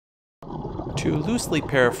To loosely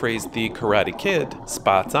paraphrase the Karate Kid,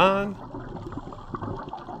 spots on,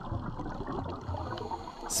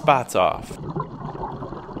 spots off.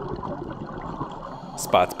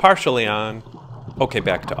 Spots partially on, okay,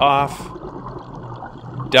 back to off,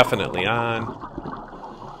 definitely on,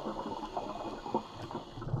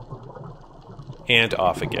 and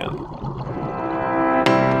off again.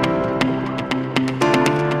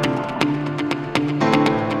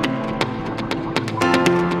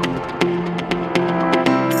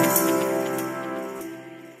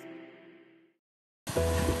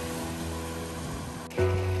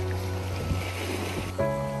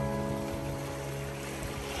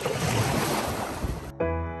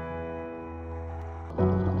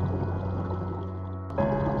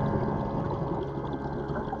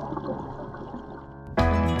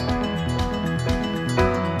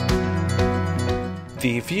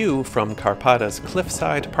 The view from Karpata's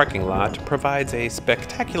cliffside parking lot provides a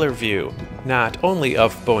spectacular view, not only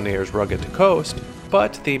of Bonaire's rugged coast,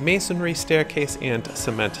 but the masonry staircase and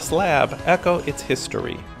cement slab echo its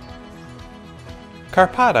history.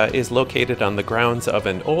 Karpata is located on the grounds of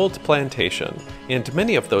an old plantation, and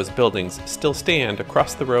many of those buildings still stand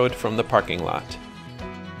across the road from the parking lot.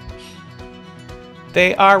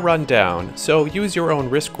 They are run down, so use your own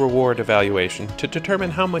risk-reward evaluation to determine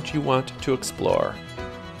how much you want to explore.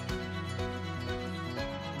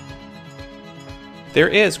 There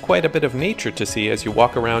is quite a bit of nature to see as you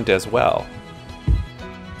walk around as well.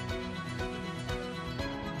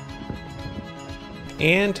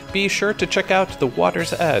 And be sure to check out the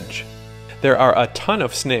water's edge. There are a ton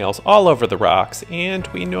of snails all over the rocks, and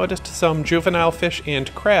we noticed some juvenile fish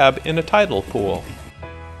and crab in a tidal pool.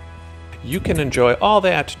 You can enjoy all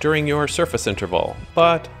that during your surface interval,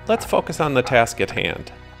 but let's focus on the task at hand.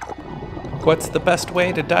 What's the best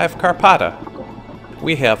way to dive Karpata?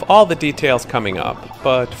 We have all the details coming up,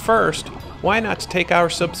 but first, why not take our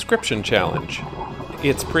subscription challenge?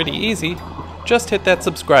 It's pretty easy, just hit that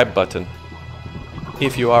subscribe button.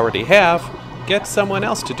 If you already have, get someone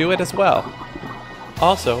else to do it as well.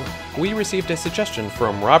 Also, we received a suggestion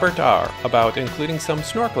from Robert R. about including some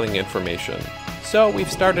snorkeling information, so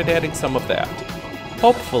we've started adding some of that.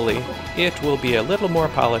 Hopefully, it will be a little more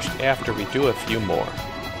polished after we do a few more.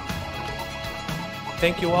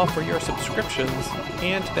 Thank you all for your subscriptions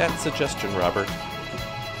and that suggestion, Robert.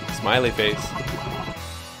 Smiley face.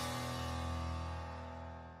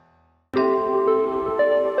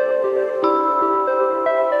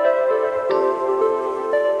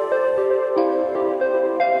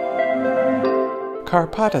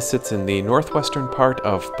 Karpata sits in the northwestern part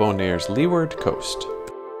of Bonaire's leeward coast.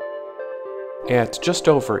 At just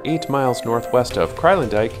over 8 miles northwest of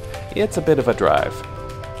Kralendijk, it's a bit of a drive.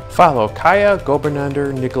 Follow Kaya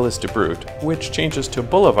Gobernander Nicolas de Bruyt, which changes to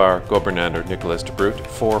Boulevard Gobernander Nicolas de Bruyt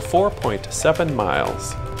for 4.7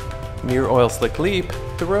 miles. Near Oil Slick Leap,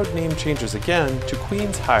 the road name changes again to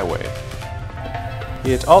Queens Highway.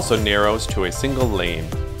 It also narrows to a single lane.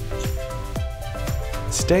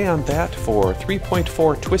 Stay on that for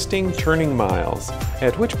 3.4 twisting, turning miles,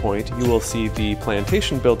 at which point you will see the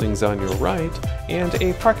plantation buildings on your right and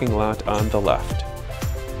a parking lot on the left.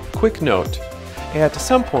 Quick note, at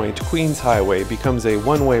some point Queens Highway becomes a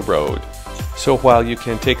one-way road, so while you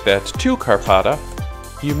can take that to Karpata,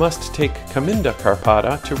 you must take Kaminda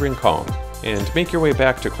Karpata to Rincon, and make your way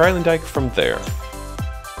back to Kralendijk from there.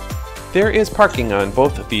 There is parking on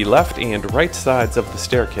both the left and right sides of the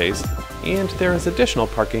staircase, and there is additional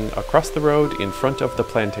parking across the road in front of the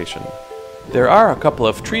plantation. There are a couple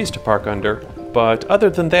of trees to park under, but other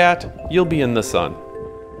than that, you'll be in the sun.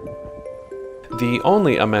 The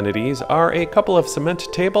only amenities are a couple of cement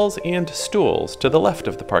tables and stools to the left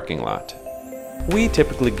of the parking lot. We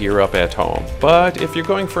typically gear up at home, but if you're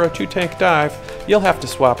going for a 2-tank dive, you'll have to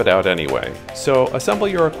swap it out anyway, so assemble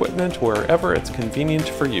your equipment wherever it's convenient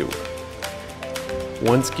for you.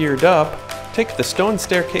 Once geared up, take the stone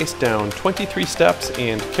staircase down 23 steps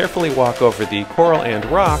and carefully walk over the coral and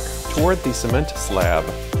rock toward the cement slab.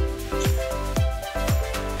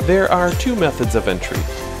 There are 2 methods of entry.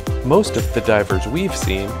 Most of the divers we've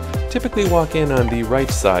seen typically walk in on the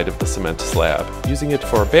right side of the cement slab, using it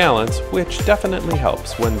for balance, which definitely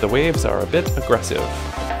helps when the waves are a bit aggressive.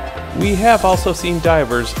 We have also seen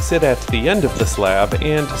divers sit at the end of the slab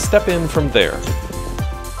and step in from there.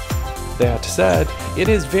 That said, it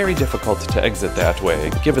is very difficult to exit that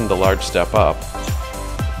way, given the large step up.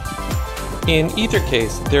 In either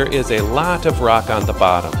case, there is a lot of rock on the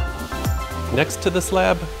bottom. Next to the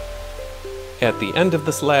slab, at the end of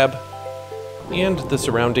the slab, and the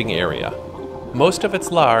surrounding area. Most of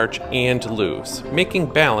it's large and loose,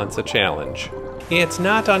 making balance a challenge. It's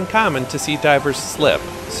not uncommon to see divers slip,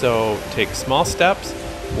 so take small steps,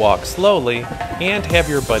 walk slowly, and have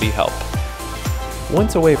your buddy help.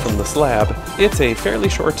 Once away from the slab, it's a fairly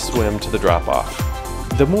short swim to the drop-off.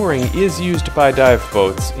 The mooring is used by dive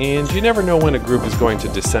boats, and you never know when a group is going to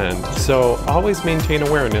descend, so always maintain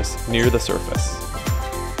awareness near the surface.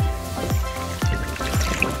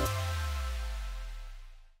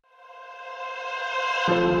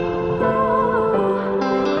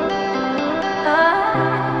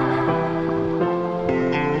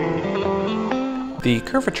 The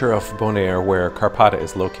curvature of Bonaire, where Karpata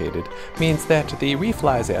is located, means that the reef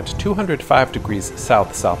lies at 205 degrees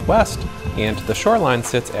south-southwest, and the shoreline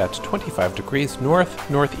sits at 25 degrees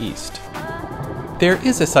north-northeast. There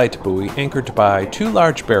is a sight buoy anchored by 2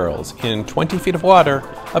 large barrels in 20 feet of water,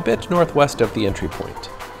 a bit northwest of the entry point.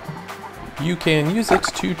 You can use it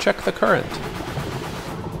to check the current.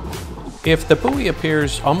 If the buoy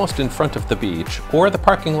appears almost in front of the beach, or the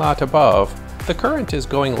parking lot above, the current is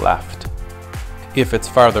going left. If it's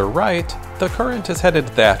farther right, the current is headed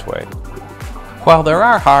that way. While there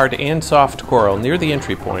are hard and soft coral near the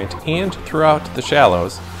entry point and throughout the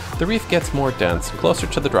shallows, the reef gets more dense closer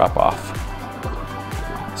to the drop-off.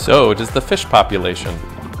 So does the fish population.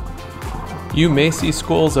 You may see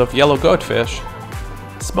schools of yellow goatfish,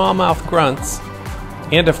 smallmouth grunts,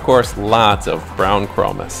 and of course lots of brown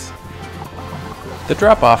chromis. The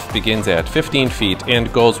drop-off begins at 15 feet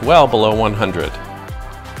and goes well below 100.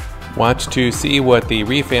 Want to see what the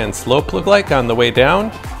reef and slope look like on the way down?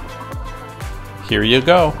 Here you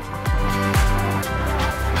go.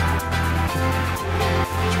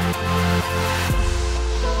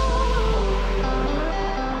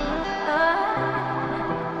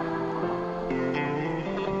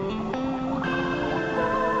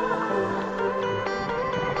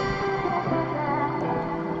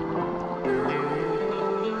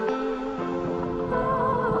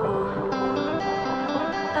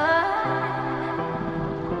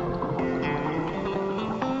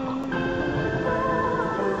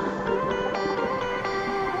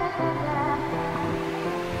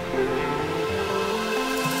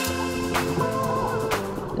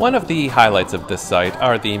 One of the highlights of this site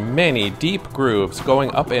are the many deep grooves going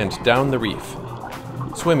up and down the reef.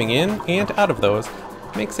 Swimming in and out of those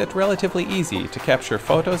makes it relatively easy to capture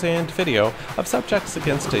photos and video of subjects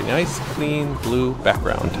against a nice, clean blue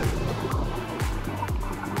background.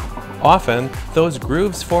 Often, those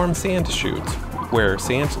grooves form sand chutes, where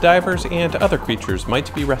sand divers and other creatures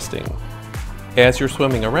might be resting. As you're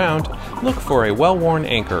swimming around, look for a well-worn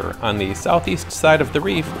anchor on the southeast side of the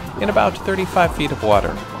reef in about 35 feet of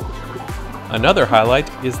water. Another highlight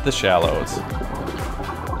is the shallows.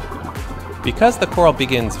 Because the coral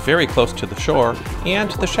begins very close to the shore, and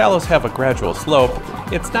the shallows have a gradual slope,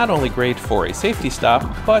 it's not only great for a safety stop,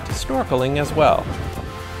 but snorkeling as well.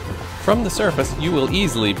 From the surface, you will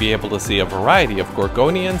easily be able to see a variety of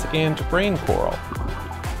gorgonians and brain coral.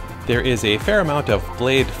 There is a fair amount of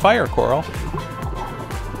blade fire coral,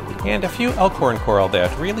 and a few elkhorn coral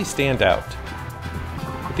that really stand out.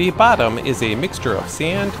 The bottom is a mixture of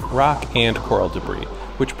sand, rock, and coral debris,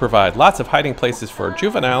 which provide lots of hiding places for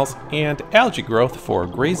juveniles and algae growth for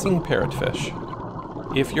grazing parrotfish.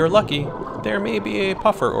 If you're lucky, there may be a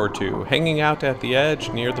puffer or two hanging out at the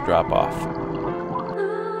edge near the drop-off.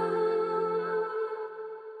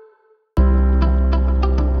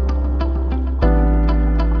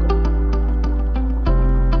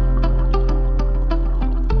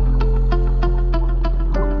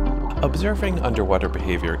 Observing underwater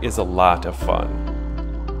behavior is a lot of fun.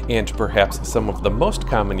 And perhaps some of the most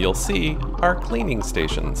common you'll see are cleaning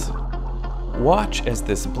stations. Watch as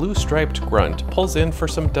this blue-striped grunt pulls in for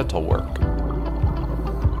some dental work.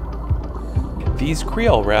 These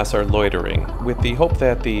Creole wrasse are loitering, with the hope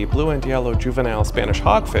that the blue and yellow juvenile Spanish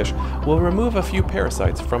hogfish will remove a few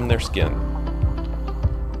parasites from their skin.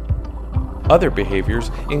 Other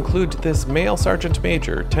behaviors include this male sergeant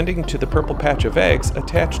major tending to the purple patch of eggs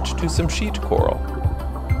attached to some sheet coral.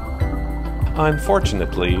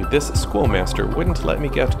 Unfortunately, this schoolmaster wouldn't let me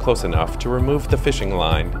get close enough to remove the fishing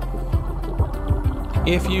line.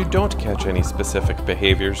 If you don't catch any specific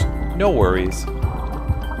behaviors, no worries.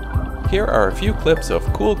 Here are a few clips of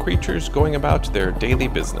cool creatures going about their daily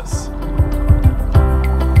business.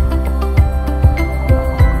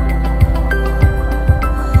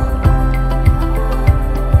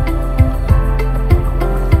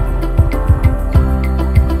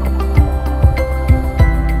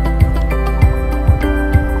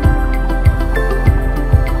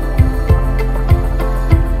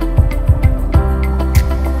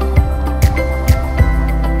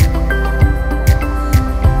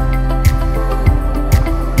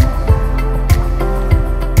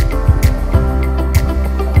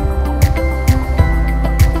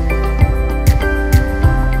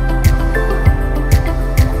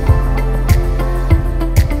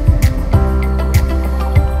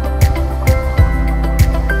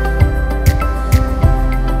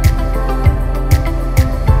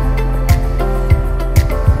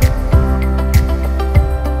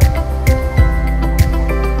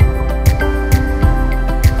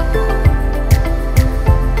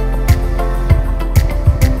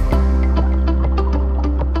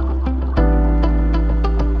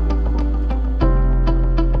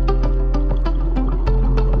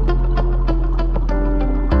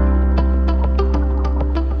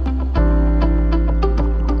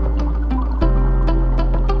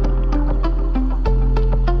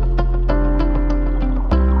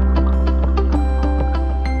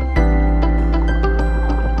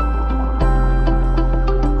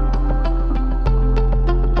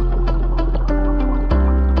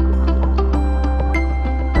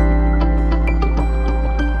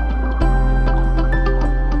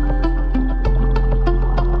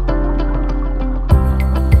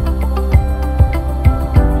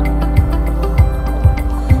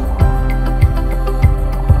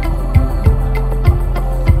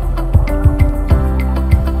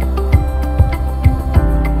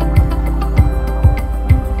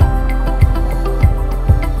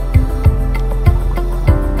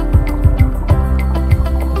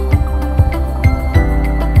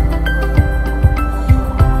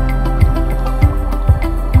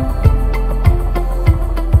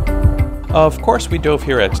 Of course we dove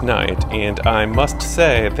here at night, and I must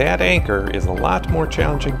say that anchor is a lot more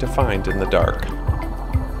challenging to find in the dark.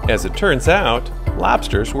 As it turns out,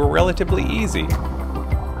 lobsters were relatively easy.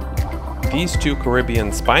 These two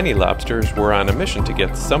Caribbean spiny lobsters were on a mission to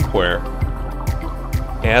get somewhere,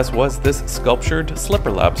 as was this sculptured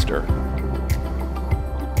slipper lobster.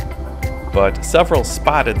 But several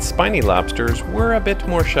spotted spiny lobsters were a bit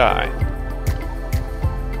more shy.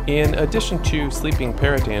 In addition to sleeping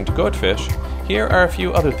parrot and goatfish, here are a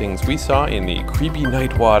few other things we saw in the creepy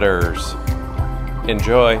night waters.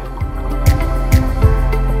 Enjoy!